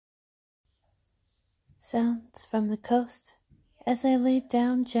Sounds from the coast. As I laid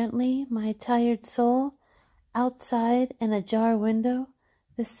down gently my tired soul, outside an ajar window,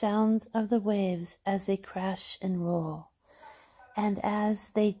 the sounds of the waves as they crash and roll. And as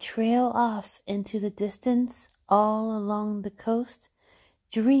they trail off into the distance all along the coast,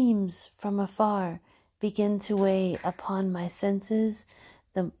 dreams from afar begin to weigh upon my senses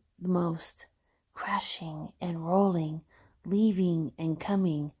the most, crashing and rolling, leaving and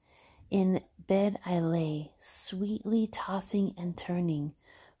coming. In bed I lay, sweetly tossing and turning,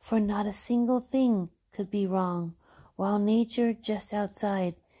 for not a single thing could be wrong, while nature just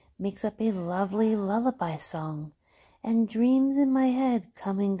outside makes up a lovely lullaby song, and dreams in my head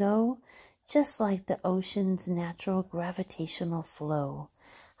come and go, just like the ocean's natural gravitational flow.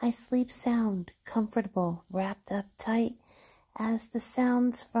 I sleep sound, comfortable, wrapped up tight, as the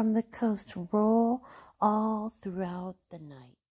sounds from the coast roll all throughout the night.